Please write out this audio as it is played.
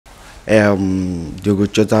Diogo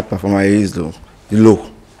Jota performance is low.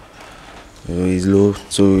 It's low,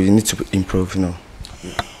 so you need to improve.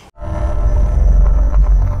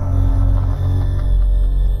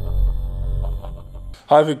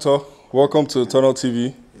 Hi Victor, welcome to Tunnel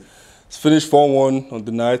TV. It's finished 4-1 on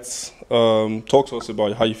the night. Talk to us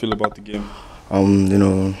about how you feel about the game.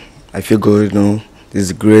 I feel good. This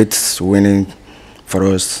is great winning for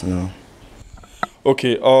us.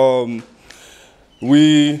 Okay.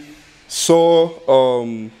 We saw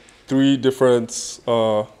 3 different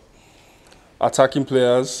attacking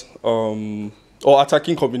players, or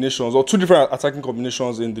attacking combinations, or 2 different attacking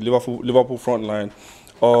combinations in the Liverpool front line.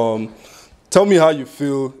 Tell me how you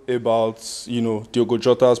feel about Diogo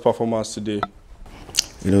Jota's performance today.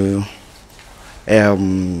 Diogo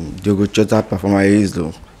Jota performance is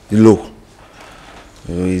low.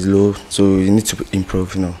 It's low, so you need to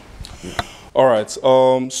improve. All right.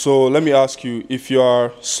 So let me ask you, if you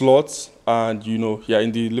are Slot and you're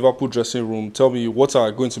in the Liverpool dressing room, tell me what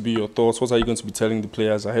are going to be your thoughts? What are you going to be telling the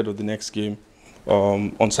players ahead of the next game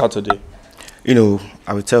on Saturday? I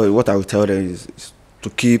will tell you what I will tell them is to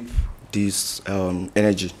keep this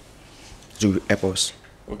energy to help us.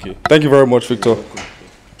 Okay. Thank you very much, Victor.